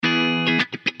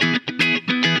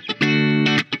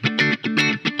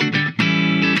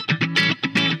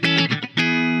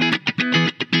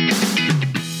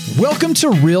Welcome to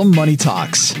Real Money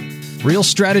Talks. Real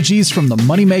strategies from the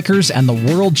moneymakers and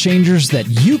the world changers that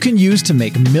you can use to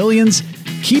make millions,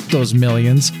 keep those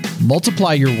millions,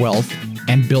 multiply your wealth,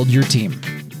 and build your team.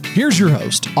 Here's your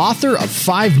host, author of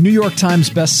 5 New York Times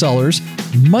bestsellers,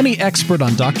 money expert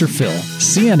on Dr. Phil,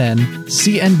 CNN,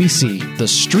 CNBC, The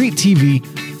Street TV,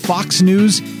 Fox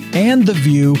News, and The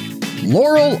View,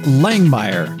 Loral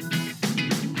Langemeier.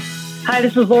 Hi,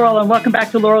 this is Loral, and welcome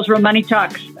back to Loral's Real Money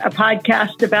Talks, a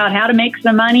podcast about how to make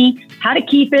some money, how to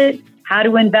keep it, how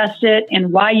to invest it,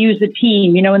 and why use a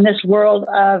team. You know, in this world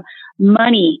of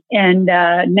money and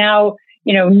now,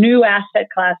 new asset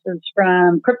classes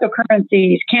from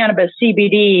cryptocurrencies, cannabis,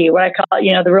 CBD, what I call,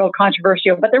 the real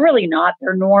controversial, but they're really not.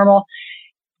 They're normal.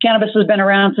 Cannabis has been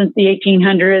around since the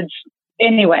 1800s.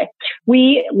 Anyway,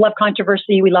 we love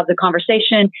controversy. We love the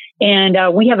conversation. And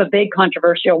we have a big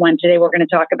controversial one today we're going to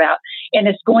talk about. And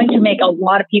it's going to make a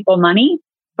lot of people money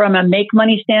from a make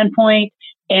money standpoint,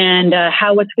 and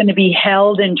how it's going to be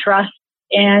held in trust,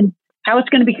 and how it's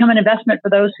going to become an investment for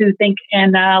those who think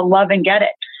and love and get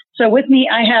it. So with me,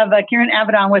 I have Karen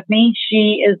Avedon with me.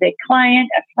 She is a client,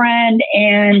 a friend,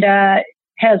 and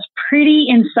has pretty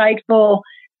insightful,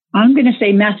 I'm going to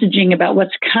say, messaging about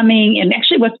what's coming and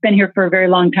actually what's been here for a very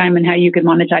long time and how you can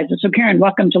monetize it. So Karen,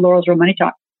 welcome to Loral's Real Money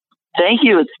Talk. Thank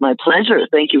you. It's my pleasure.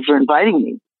 Thank you for inviting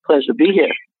me. Pleasure to be here.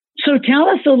 So tell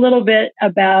us a little bit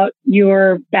about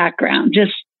your background.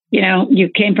 Just, you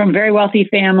came from a very wealthy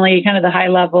family, kind of the high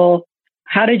level.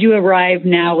 How did you arrive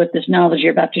now with this knowledge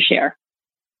you're about to share?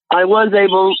 I was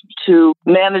able to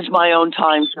manage my own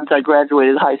time since I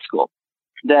graduated high school.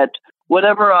 That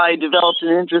whatever I developed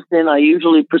an interest in, I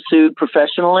usually pursued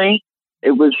professionally.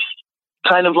 It was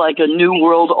kind of like a new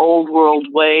world, old world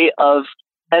way of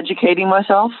educating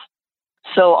myself.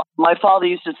 So my father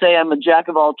used to say I'm a jack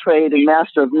of all trade and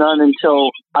master of none until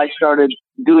I started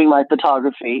doing my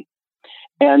photography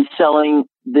and selling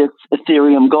this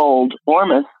Ethereum gold,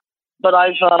 Ormus. But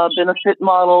I've been a fit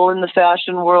model in the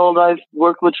fashion world. I've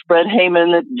worked with Fred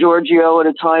Heyman at Giorgio at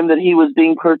a time that he was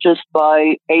being purchased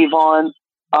by Avon.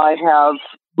 I have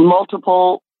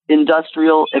multiple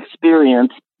industrial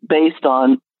experience based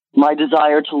on my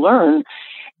desire to learn.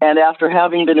 And after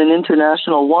having been an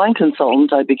international wine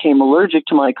consultant, I became allergic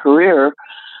to my career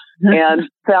and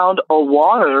found a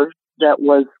water that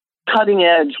was cutting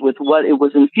edge with what it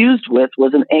was infused with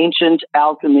was an ancient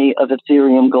alchemy of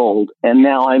Ethereum gold. And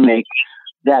now I make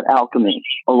that alchemy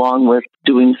along with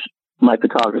doing my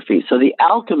photography. So the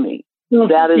alchemy,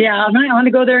 that is... Yeah, I want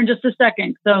to go there in just a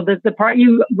second. So the part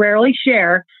you rarely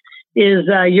share is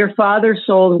your father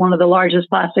sold one of the largest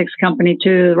plastics company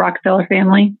to the Rockefeller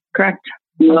family, correct?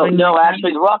 No,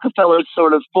 actually, the Rockefellers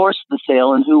sort of forced the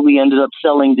sale, and who we ended up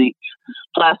selling the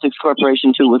Plastics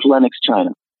Corporation to was Lenox China.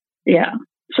 Yeah.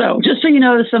 So just so you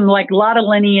know, there's some a lot of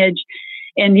lineage.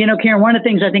 And, Karen, one of the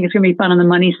things I think is going to be fun on the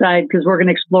money side, because we're going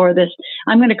to explore this.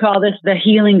 I'm going to call this the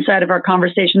healing side of our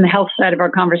conversation, the health side of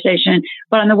our conversation.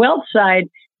 But on the wealth side,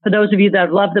 for those of you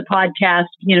that love the podcast,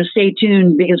 stay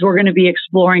tuned, because we're going to be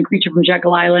exploring Creature from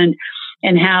Jekyll Island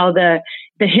and how the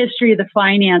history of the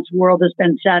finance world has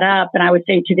been set up. And I would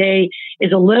say today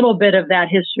is a little bit of that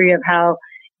history of how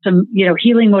some,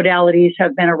 healing modalities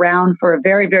have been around for a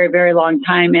very, very, very long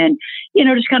time and,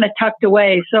 just kind of tucked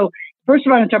away. So first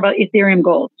of all, I'm going to talk about Ethereum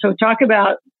gold. So talk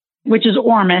about, which is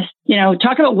Ormus,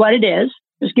 talk about what it is.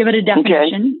 Just give it a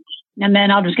definition. Okay. And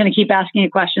then I'm just going to keep asking you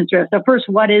questions through it. So first,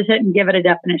 what is it, and give it a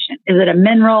definition? Is it a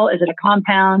mineral? Is it a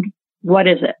compound? What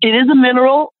is it? It is a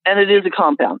mineral and it is a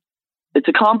compound. It's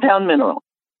a compound mineral.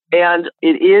 And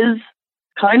it is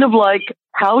kind of like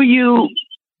how you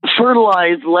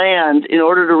fertilize land in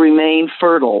order to remain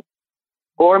fertile.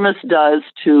 Ormus does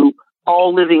to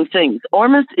all living things.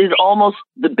 Ormus is almost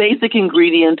the basic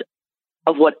ingredient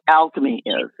of what alchemy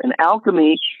is. And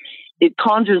alchemy, it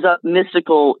conjures up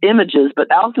mystical images, but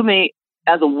alchemy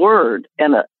as a word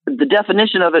and the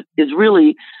definition of it is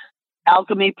really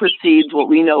alchemy precedes what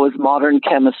we know as modern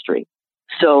chemistry.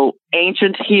 So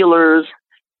ancient healers,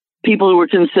 people who were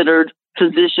considered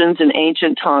physicians in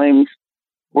ancient times,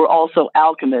 were also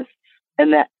alchemists,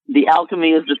 and that the alchemy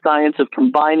is the science of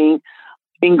combining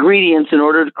ingredients in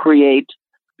order to create,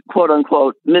 quote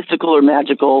unquote, mystical or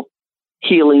magical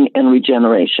healing and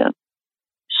regeneration.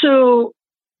 So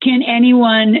can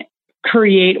anyone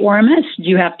create Ormus? Do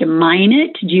you have to mine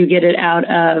it? Do you get it out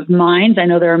of mines? I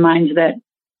know there are mines that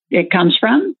it comes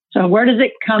from. So where does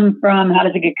it come from? How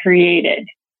does it get created?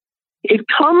 It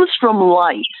comes from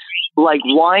light, like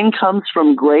wine comes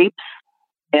from grapes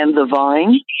and the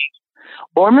vine.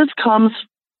 Ormus comes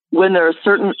when there are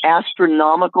certain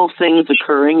astronomical things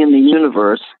occurring in the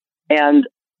universe, and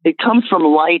it comes from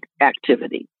light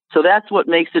activity. So that's what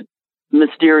makes it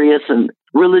mysterious and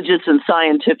religious and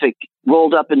scientific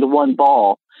rolled up into one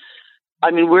ball.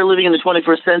 I mean, we're living in the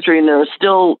 21st century, and there are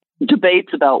still debates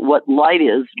about what light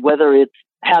is, whether it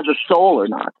has a soul or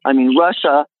not. I mean,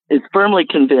 Russia is firmly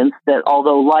convinced that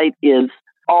although light is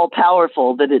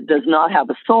all-powerful, that it does not have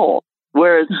a soul.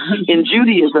 Whereas in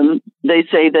Judaism, they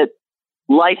say that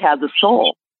light has a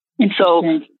soul.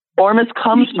 So Ormus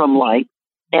comes from light,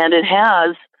 and it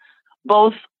has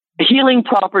both healing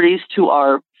properties to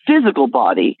our physical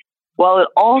body, while it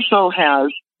also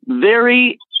has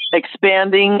very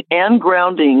expanding and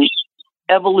grounding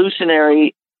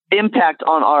evolutionary impact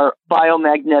on our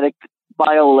biomagnetic,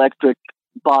 bioelectric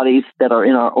bodies that are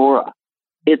in our aura.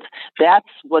 That's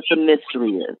what the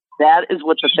mystery is. That is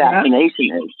what the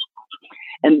fascination is.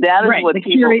 And that is what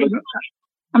people...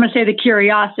 I'm going to say the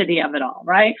curiosity of it all,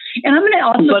 right? And I'm going to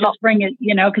also just bring it,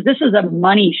 because this is a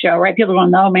money show, right? People don't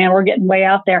know, man, we're getting way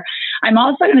out there. I'm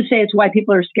also going to say it's why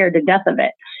people are scared to death of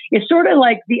it. It's sort of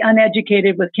like the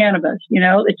uneducated with cannabis,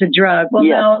 it's a drug. Well,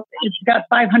 no, it's got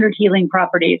 500 healing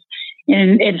properties,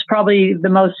 and it's probably the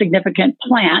most significant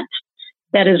plant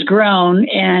that is grown.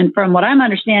 And from what I'm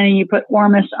understanding, you put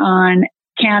Ormus on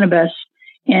cannabis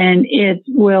and it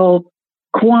will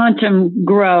quantum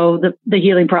grow the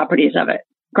healing properties of it.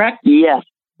 Correct?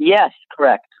 Yes,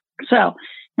 correct. So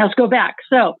now let's go back.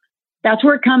 So that's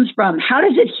where it comes from. How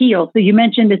does it heal? So you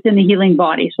mentioned it's in the healing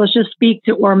body. So let's just speak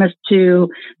to Ormus, to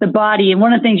the body. And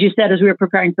one of the things you said as we were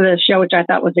preparing for this show, which I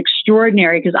thought was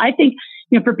extraordinary, because I think,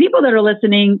 for people that are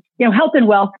listening, health and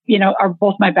wealth, are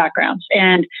both my backgrounds.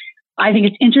 And I think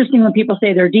it's interesting when people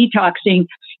say they're detoxing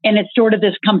and it's sort of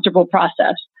this comfortable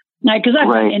process. Now, because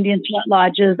I've done Indian sweat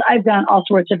lodges, I've done all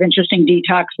sorts of interesting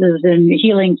detoxes and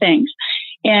healing things.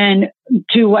 And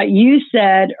to what you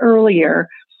said earlier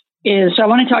is, so I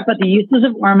want to talk about the uses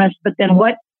of Ormus, but then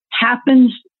what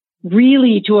happens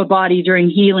really to a body during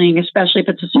healing, especially if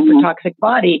it's a super toxic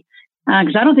body.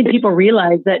 Because I don't think people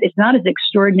realize that it's not as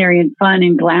extraordinary and fun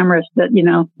and glamorous that,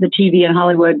 the TV and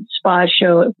Hollywood spas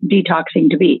show detoxing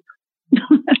to be.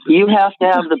 You have to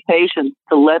have the patience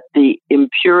to let the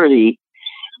impurity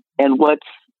and what's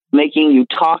making you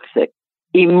toxic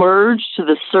emerge to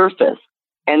the surface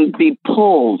and be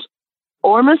pulled.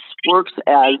 Ormus works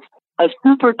as a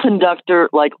superconductor,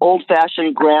 like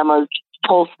old-fashioned grandma's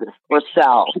poultice or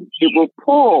salve. It will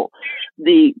pull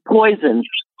the poison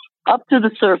up to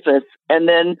the surface and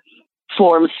then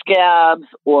form scabs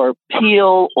or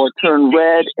peel or turn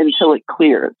red until it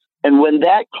clears. And when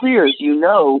that clears,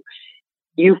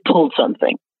 you've pulled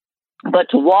something. But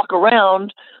to walk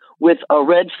around with a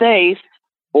red face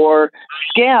or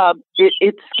scab,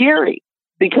 it's scary,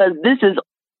 because this is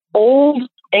old,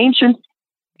 ancient.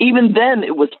 Even then,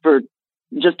 it was for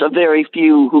just a very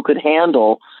few who could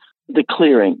handle the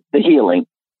clearing, the healing.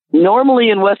 Normally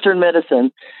in Western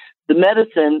medicine, the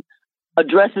medicine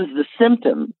addresses the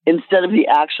symptom instead of the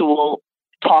actual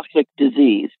toxic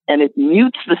disease, and it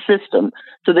mutes the system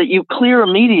so that you clear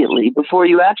immediately before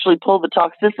you actually pull the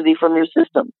toxicity from your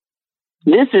system.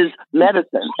 This is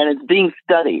medicine, and it's being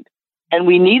studied, and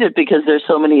we need it because there's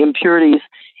so many impurities.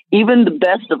 Even the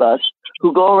best of us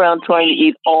who go around trying to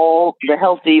eat all the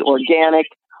healthy, organic,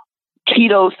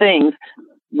 keto things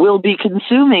will be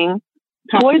consuming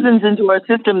poisons into our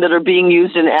system that are being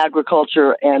used in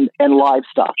agriculture and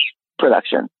livestock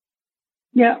production.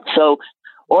 Yeah. So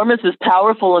Ormus is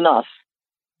powerful enough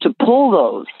to pull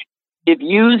those. If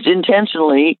used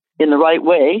intentionally in the right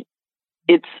way,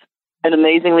 it's an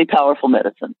amazingly powerful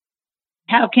medicine.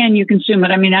 How can you consume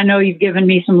it? I mean, I know you've given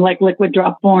me some like liquid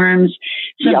drop forms,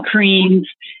 some creams.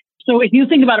 So if you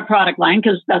think about a product line,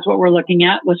 because that's what we're looking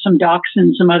at with some docs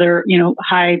and some other,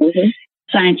 high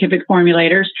scientific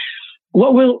formulators,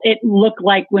 what will it look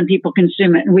like when people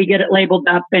consume it? And we get it labeled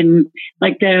up and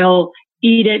like they'll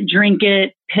eat it, drink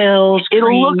it, pills,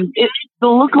 creams.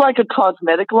 It'll look like a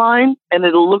cosmetic line, and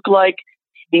it'll look like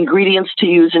ingredients to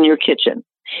use in your kitchen.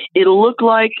 It'll look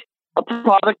like a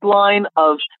product line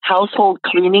of household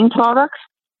cleaning products.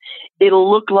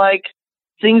 It'll look like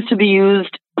things to be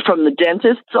used from the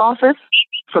dentist's office,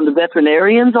 from the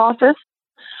veterinarian's office,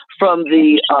 from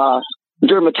the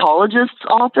dermatologist's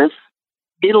office.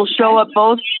 It'll show up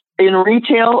both in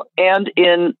retail and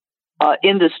in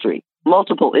industry,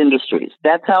 multiple industries.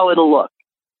 That's how it'll look.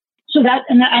 So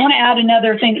and I want to add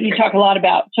another thing that you talk a lot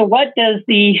about. So what does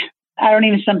I don't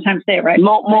even sometimes say it right.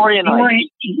 Morionite.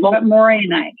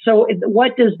 Morionite. So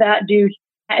what does that do?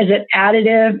 Is it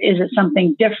additive? Is it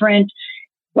something different?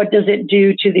 What does it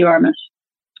do to the Ormus?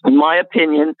 In my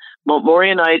opinion,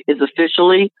 morionite is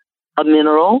officially a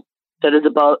mineral that is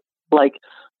about like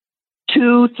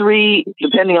 2, 3,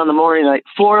 depending on the morionite,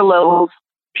 4 levels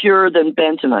pure than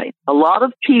bentonite. A lot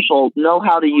of people know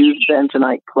how to use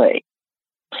bentonite clay.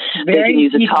 They can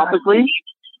use it topically.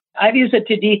 I've used it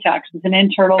to detox. It's an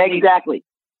internal. Exactly.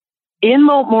 In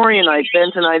Montmorillonite,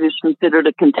 bentonite is considered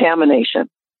a contamination.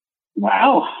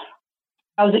 Wow.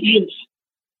 How's it used?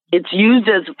 It's used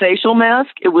as a facial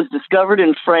mask. It was discovered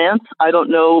in France. I don't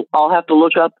know. I'll have to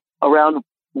look up around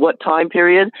what time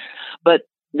period. But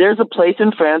there's a place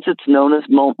in France. It's known as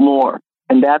Montmort.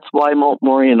 And that's why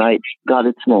Montmorillonite got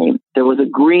its name. There was a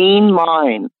green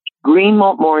mine, green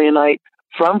Montmorillonite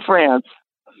from France.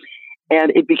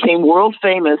 And it became world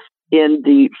famous in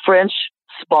the French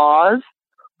spas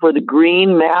for the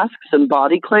green masks and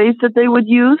body clays that they would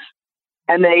use.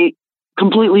 And they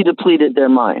completely depleted their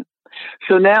mine.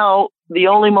 So now the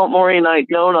only Montmorillonite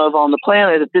known of on the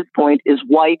planet at this point is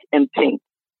white and pink.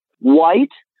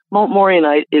 White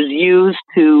Montmorillonite is used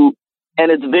to,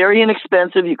 and it's very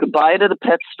inexpensive. You could buy it at a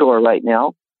pet store right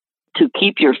now, to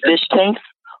keep your fish tanks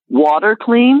water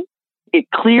clean. It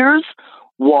clears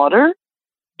water.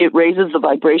 It raises the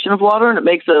vibration of water, and it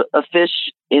makes a fish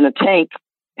in a tank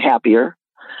happier.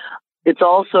 It's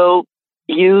also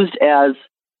used as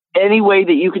any way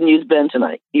that you can use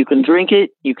bentonite. You can drink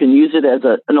it. You can use it as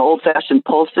an old-fashioned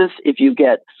poultice if you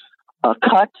get a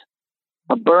cut,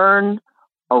 a burn,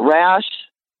 a rash,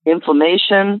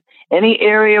 inflammation, any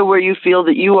area where you feel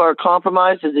that you are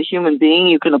compromised as a human being,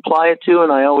 you can apply it to.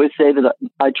 And I always say that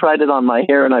I tried it on my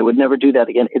hair and I would never do that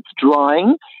again. It's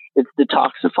drying. It's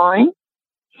detoxifying.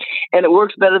 And it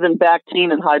works better than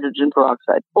Bactine and hydrogen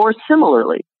peroxide. Or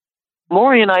similarly,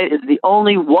 Morionite is the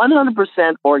only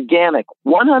 100% organic,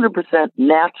 100%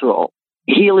 natural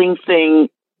healing thing.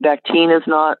 Bactine is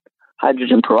not.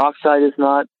 Hydrogen peroxide is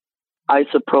not.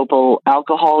 Isopropyl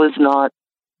alcohol is not.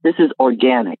 This is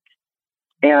organic.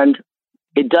 And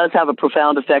it does have a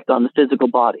profound effect on the physical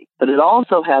body, but it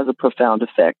also has a profound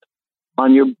effect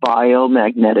on your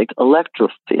biomagnetic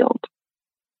electrofield.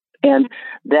 And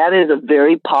that is a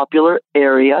very popular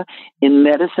area in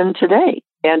medicine today,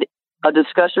 and a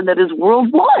discussion that is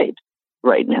worldwide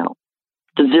right now.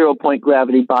 The zero-point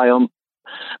gravity biomagnetic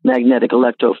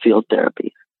electrofield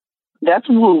therapy. That's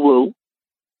woo-woo,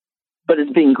 but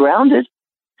it's being grounded.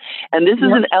 And this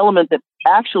is an element that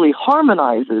actually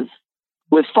harmonizes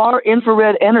with far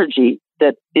infrared energy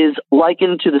that is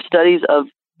likened to the studies of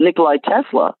Nikola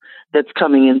Tesla that's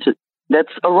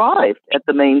arrived at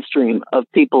the mainstream of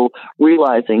people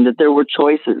realizing that there were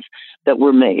choices that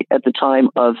were made at the time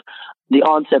of the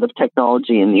onset of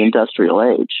technology in the industrial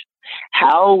age.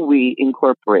 How we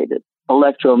incorporated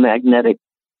electromagnetic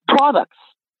products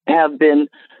have been,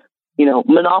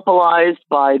 monopolized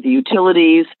by the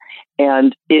utilities,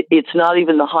 and it's not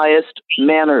even the highest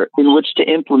manner in which to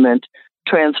implement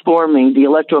transforming the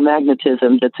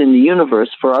electromagnetism that's in the universe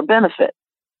for our benefit.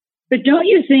 But don't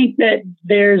you think that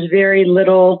there's very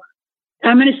little,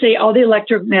 I'm going to say all the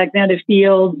electromagnetic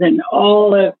fields and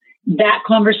all of that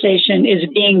conversation is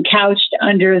being couched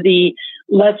under the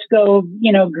let's go,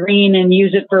 green and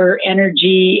use it for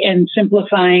energy and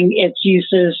simplifying its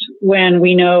uses when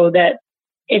we know that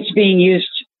it's being used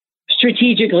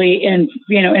strategically in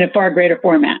a far greater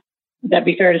format. Would that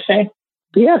be fair to say?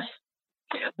 Yes.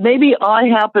 Maybe I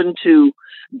happen to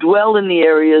dwell in the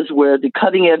areas where the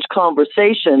cutting edge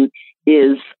conversation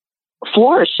is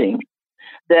flourishing,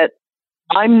 that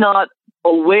I'm not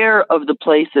aware of the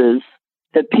places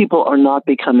that people are not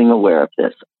becoming aware of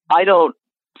this. I don't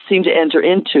seem to enter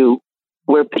into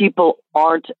where people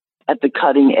aren't at the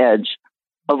cutting edge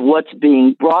of what's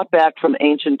being brought back from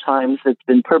ancient times that's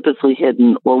been purposely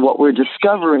hidden, or what we're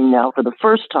discovering now for the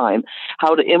first time,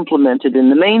 how to implement it in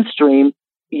the mainstream.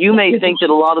 You may think that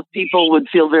a lot of people would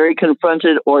feel very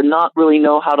confronted or not really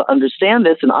know how to understand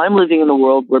this. And I'm living in a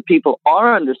world where people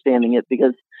are understanding it,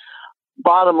 because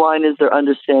bottom line is they're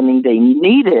understanding they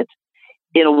need it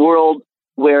in a world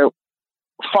where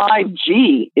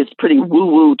 5G is pretty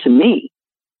woo-woo to me.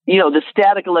 The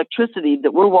static electricity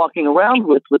that we're walking around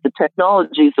with the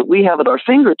technologies that we have at our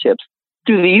fingertips,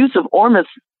 through the use of Ormus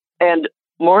and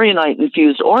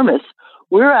Morionite-infused Ormus,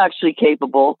 we're actually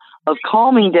capable of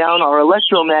calming down our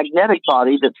electromagnetic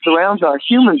body that surrounds our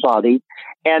human body,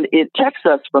 and it protects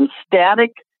us from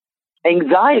static,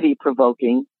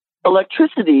 anxiety-provoking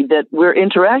electricity that we're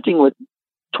interacting with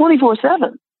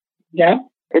 24/7. Yeah.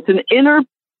 It's an inner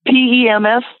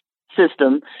PEMF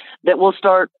system that will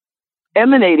start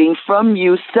emanating from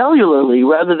you cellularly,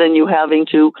 rather than you having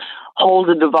to hold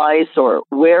a device or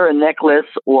wear a necklace.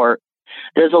 Or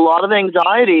there's a lot of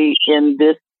anxiety in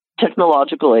this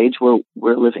technological age we're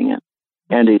living in,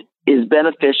 and it is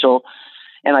beneficial.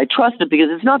 And I trust it because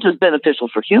it's not just beneficial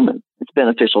for humans. It's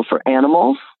beneficial for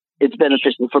animals. It's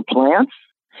beneficial for plants.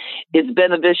 It's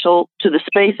beneficial to the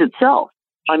space itself.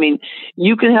 I mean,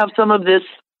 you can have some of this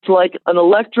like an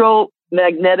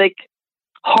electromagnetic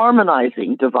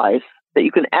harmonizing device that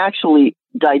you can actually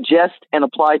digest and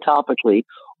apply topically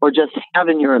or just have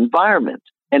in your environment,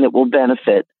 and it will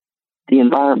benefit the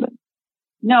environment.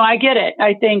 No, I get it.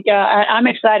 I think I'm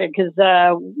excited because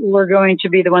we're going to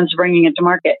be the ones bringing it to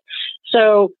market.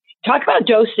 So talk about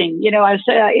dosing. You know, I was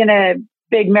in a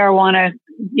big marijuana,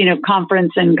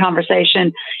 conference and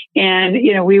conversation,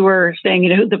 and, we were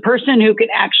saying, the person who could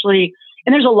actually,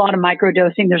 and there's a lot of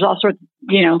microdosing. There's all sorts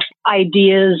of,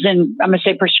 ideas and I'm going to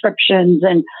say prescriptions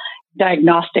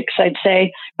diagnostics, I'd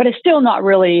say, but it's still not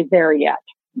really there yet,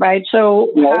 right?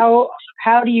 So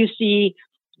how do you see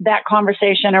that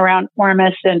conversation around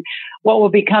Ormus and what will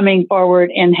be coming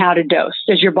forward and how to dose?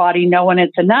 Does your body know when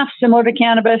it's enough, similar to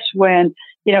cannabis? When,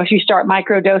 if you start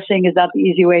microdosing, is that the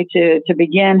easy way to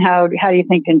begin? How do you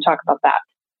think, and talk about that?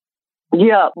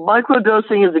 Yeah,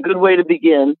 microdosing is a good way to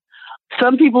begin.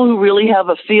 Some people who really have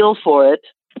a feel for it,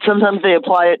 sometimes they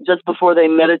apply it just before they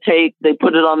meditate. They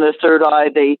put it on their third eye.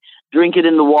 They drink it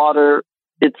in the water.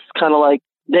 It's kind of like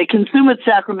they consume it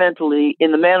sacramentally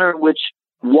in the manner in which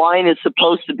wine is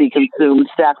supposed to be consumed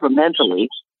sacramentally.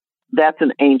 That's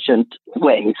an ancient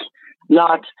way,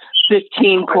 not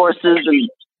 15 courses and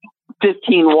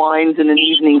 15 wines in an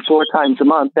evening 4 times a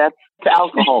month. That's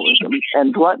alcoholism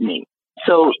and gluttony.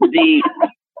 So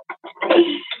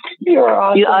You're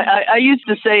awesome. I used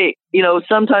to say,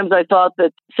 sometimes I thought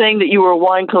that saying that you were a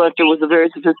wine collector was a very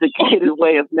sophisticated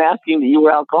way of masking that you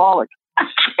were alcoholic.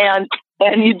 And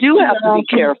you do have to be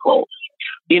careful.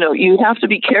 You have to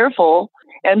be careful.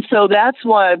 And so that's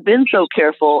why I've been so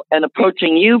careful and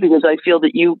approaching you, because I feel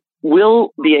that you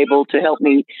will be able to help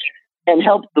me and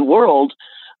help the world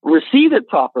receive it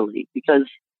properly, because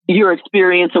your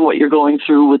experience and what you're going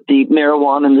through with the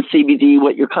marijuana and the CBD,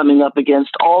 what you're coming up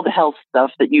against, all the health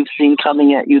stuff that you've seen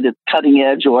coming at you that's cutting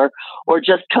edge or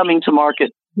just coming to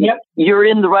market. Yep. You're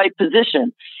in the right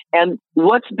position. And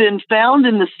what's been found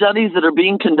in the studies that are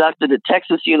being conducted at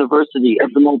Texas University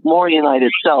of the Morionite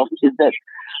itself is that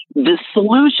the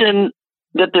solution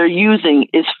that they're using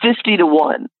is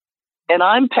 50-1. And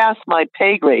I'm past my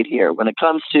pay grade here when it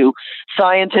comes to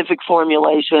scientific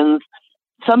formulations.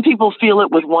 Some people feel it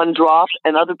with 1 drop,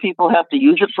 and other people have to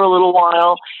use it for a little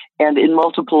while and in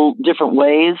multiple different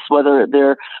ways, whether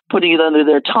they're putting it under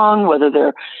their tongue,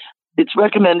 it's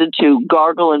recommended to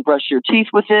gargle and brush your teeth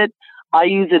with it. I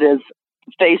use it as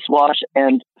face wash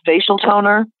and facial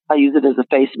toner. I use it as a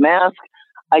face mask.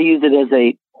 I use it as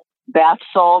a bath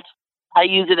salt. I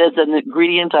use it as an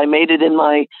ingredient. I made it in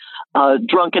my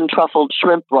drunken truffled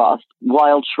shrimp broth,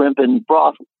 wild shrimp and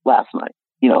broth last night,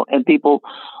 and people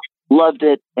loved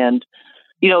it. And,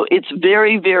 it's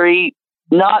very, very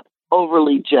not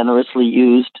overly generously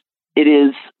used. It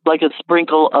is like a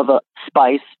sprinkle of a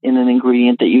spice in an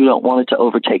ingredient that you don't want it to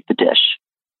overtake the dish.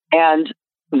 And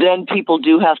then people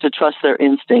do have to trust their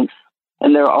instincts.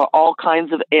 And there are all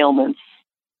kinds of ailments,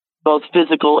 both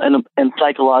physical and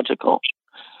psychological,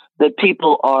 that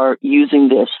people are using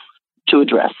this to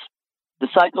address. The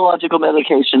psychological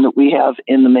medication that we have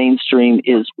in the mainstream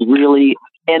is really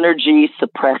energy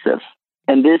suppressive.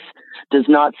 And this does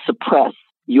not suppress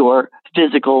your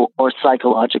physical or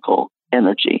psychological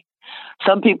energy.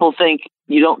 Some people think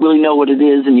you don't really know what it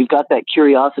is and you've got that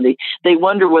curiosity. They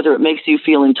wonder whether it makes you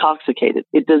feel intoxicated.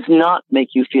 It does not make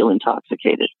you feel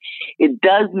intoxicated. It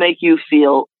does make you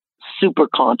feel super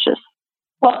conscious.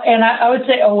 Well, and I would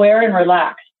say aware and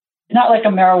relaxed. It's not like a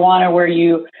marijuana where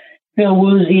you feel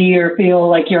woozy or feel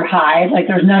like you're high. Like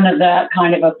there's none of that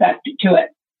kind of effect to it.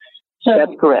 So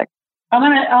that's correct. I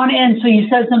want to end. So you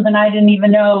said something I didn't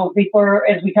even know before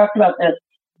as we talked about this.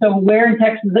 So where in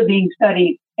Texas is it being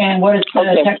studied? And what is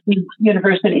the Texas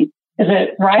University? Is it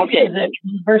Rice? Okay. Is it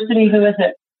University? Who is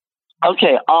it?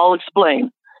 Okay, I'll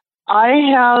explain. I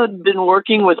have been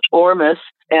working with Ormus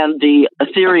and the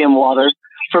Ethereum water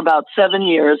for about 7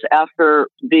 years after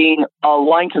being a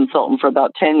wine consultant for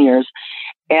about 10 years.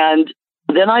 And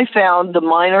then I found the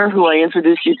miner who I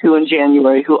introduced you to in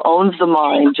January, who owns the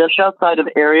mine just outside of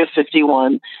Area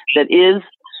 51, that is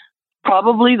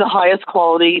probably the highest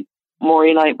quality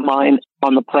Morionite mine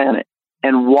on the planet.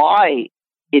 And why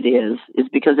it is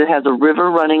because it has a river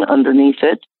running underneath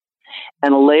it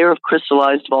and a layer of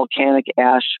crystallized volcanic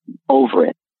ash over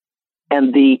it.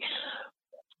 And the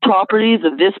properties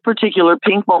of this particular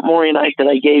pink Morionite that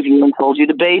I gave you and told you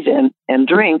to bathe in and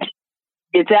drink,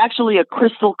 it's actually a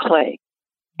crystal clay.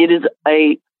 It is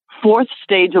a 4th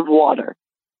stage of water.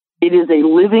 It is a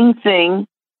living thing.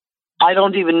 I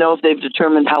don't even know if they've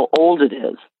determined how old it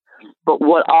is. But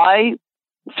what I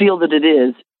feel that it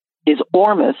is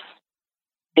Ormus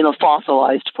in a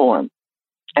fossilized form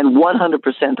and 100%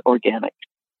 organic.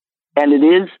 And it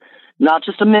is not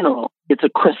just a mineral, it's a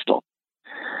crystal.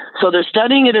 So they're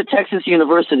studying it at Texas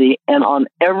University, and on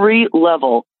every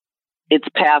level, it's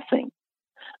passing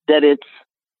that it's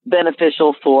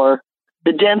beneficial for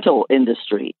the dental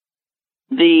industry,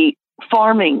 the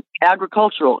farming,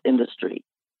 agricultural industry,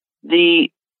 the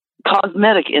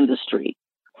cosmetic industry.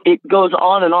 It goes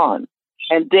on and on.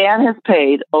 And Dan has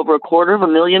paid over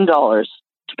 $250,000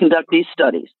 to conduct these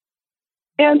studies.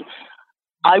 And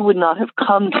I would not have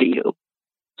come to you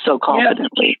so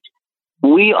confidently. Yeah.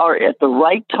 We are at the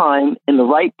right time in the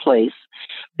right place,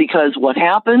 because what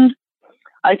happened,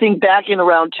 I think back in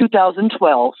around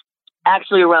 2012,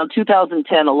 actually around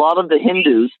 2010, a lot of the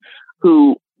Hindus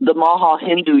the Maha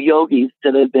Hindu yogis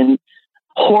that have been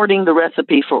hoarding the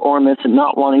recipe for Ormus and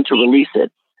not wanting to release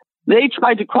it, they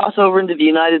tried to cross over into the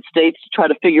United States to try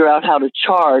to figure out how to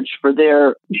charge for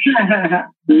their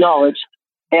knowledge.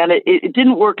 And it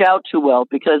didn't work out too well,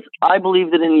 because I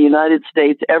believe that in the United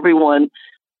States, everyone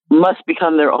must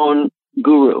become their own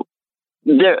guru.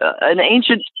 An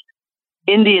ancient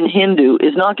Indian Hindu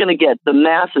is not going to get the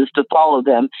masses to follow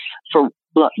them for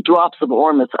drops of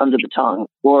Ormus under the tongue,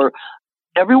 or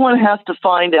everyone has to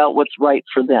find out what's right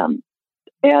for them.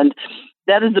 And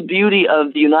that is the beauty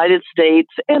of the United States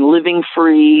and living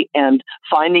free and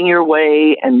finding your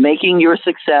way and making your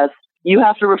success. You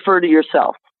have to refer to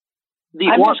yourself.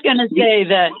 I'm just going to say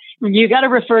that you got to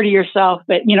refer to yourself,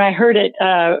 but I heard it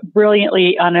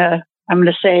brilliantly on I'm going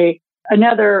to say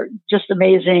another just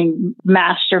amazing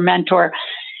master mentor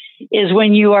is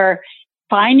when you are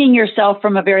finding yourself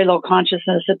from a very low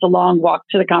consciousness. It's a long walk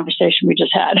to the conversation we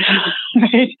just had.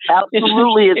 Right?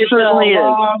 Absolutely. It certainly is. It's a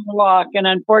long walk. And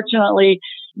unfortunately,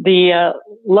 the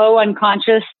low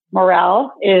unconscious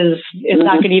morale is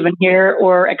not going to even hear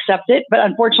or accept it. But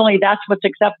unfortunately, that's what's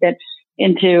accepted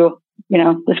into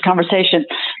this conversation.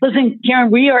 Listen,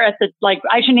 Karen, we are at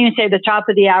I shouldn't even say the top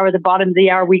of the hour, the bottom of the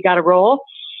hour, we got to roll.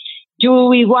 Do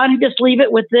we want to just leave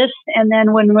it with this? And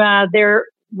then when they're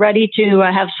ready to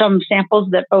have some samples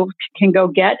that folks can go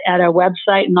get at our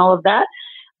website and all of that,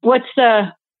 what's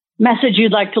the message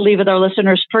you'd like to leave with our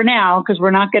listeners for now? Because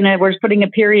we're just putting a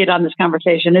period on this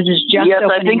conversation. It is just Yes,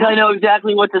 I think I know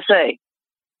exactly what to say.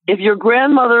 If your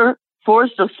grandmother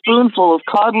forced a spoonful of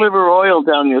cod liver oil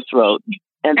down your throat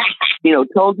and,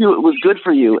 told you it was good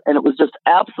for you, and it was just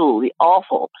absolutely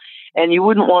awful, and you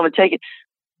wouldn't want to take it,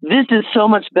 this is so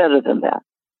much better than that.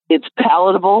 It's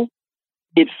palatable.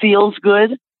 It feels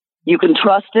good. You can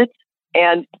trust it,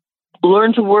 and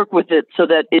learn to work with it so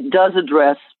that it does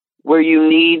address where you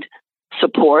need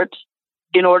support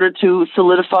in order to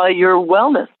solidify your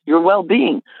wellness, your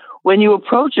well-being. When you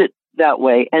approach it that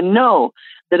way and know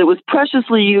that it was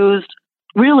preciously used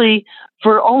really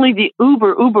for only the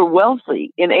uber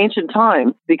wealthy in ancient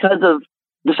times, because of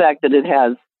the fact that it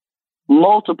has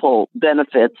multiple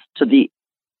benefits to the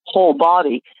whole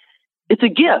body, it's a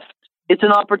gift. It's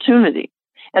an opportunity.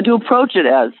 And to approach it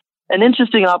as an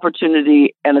interesting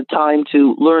opportunity and a time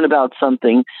to learn about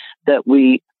something that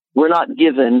we were not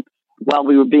given while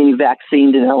we were being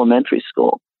vaccinated in elementary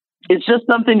school. It's just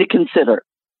something to consider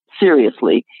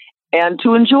seriously and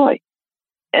to enjoy.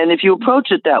 And if you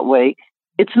approach it that way,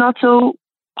 it's not so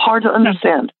hard to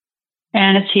understand.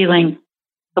 And it's healing.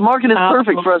 The market is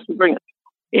perfect for us to bring it.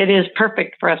 It is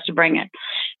perfect for us to bring it.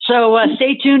 So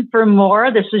stay tuned for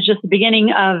more. This is just the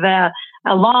beginning of a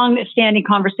long-standing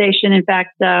conversation. In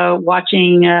fact,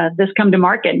 watching this come to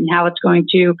market and how it's going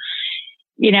to,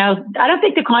 I don't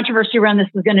think the controversy around this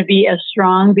is going to be as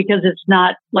strong, because it's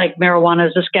not like marijuana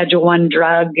is a Schedule I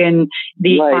drug and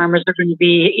the farmers are going to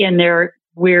be in their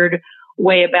weird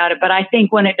way about it. But I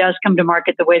think when it does come to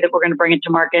market, the way that we're going to bring it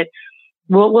to market,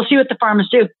 we'll see what the farmers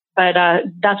do. But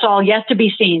that's all yet to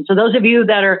be seen. So those of you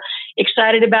that are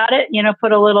excited about it,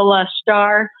 put a little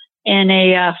star and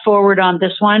a forward on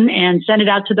this one and send it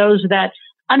out to those that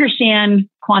understand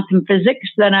quantum physics,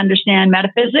 that understand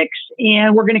metaphysics.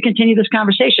 And we're going to continue this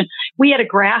conversation. We had a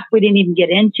graph we didn't even get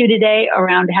into today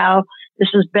around how this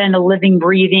has been a living,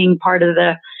 breathing part of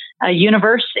the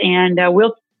universe. And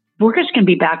we're just going to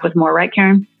be back with more, right,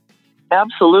 Karen?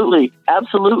 Absolutely.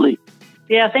 Absolutely.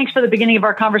 Yeah, thanks for the beginning of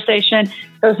our conversation.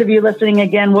 Those of you listening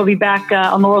again, we'll be back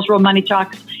on Laurel's World Money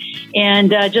Talks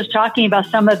and just talking about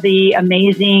some of the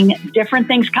amazing different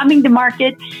things coming to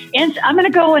market. And I'm going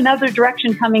to go another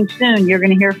direction coming soon. You're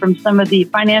going to hear from some of the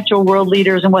financial world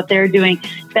leaders and what they're doing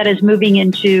that is moving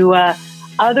into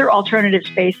other alternative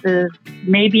spaces,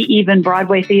 maybe even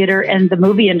Broadway theater and the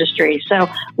movie industry. So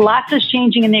lots is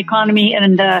changing in the economy,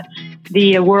 and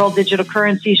the world digital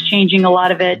currency is changing a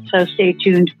lot of it. So stay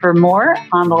tuned for more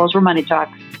on Laurel's World Money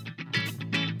Talks.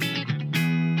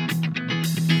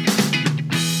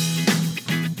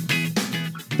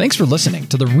 Thanks for listening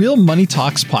to the Real Money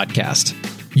Talks podcast.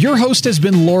 Your host has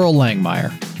been Laurel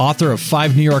Langmeyer, author of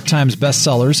 5 New York Times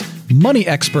bestsellers, money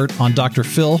expert on Dr.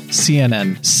 Phil,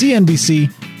 CNN,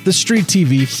 CNBC, The Street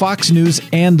TV, Fox News,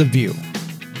 and The View.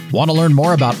 Want to learn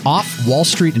more about off-Wall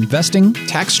Street investing,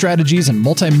 tax strategies, and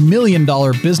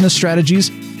multi-million-dollar business strategies?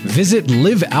 Visit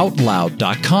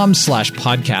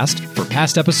liveoutloud.com/podcast for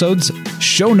past episodes,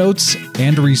 show notes,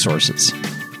 and resources.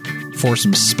 For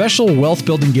some special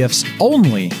wealth-building gifts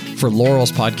only for Laurel's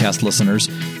podcast listeners,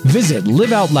 visit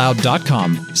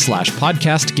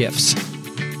liveoutloud.com/podcast gifts.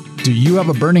 Do you have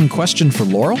a burning question for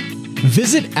Laurel?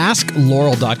 Visit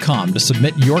asklaurel.com to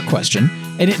submit your question,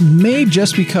 and it may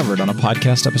just be covered on a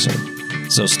podcast episode.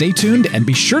 So stay tuned and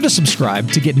be sure to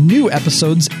subscribe to get new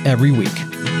episodes every week.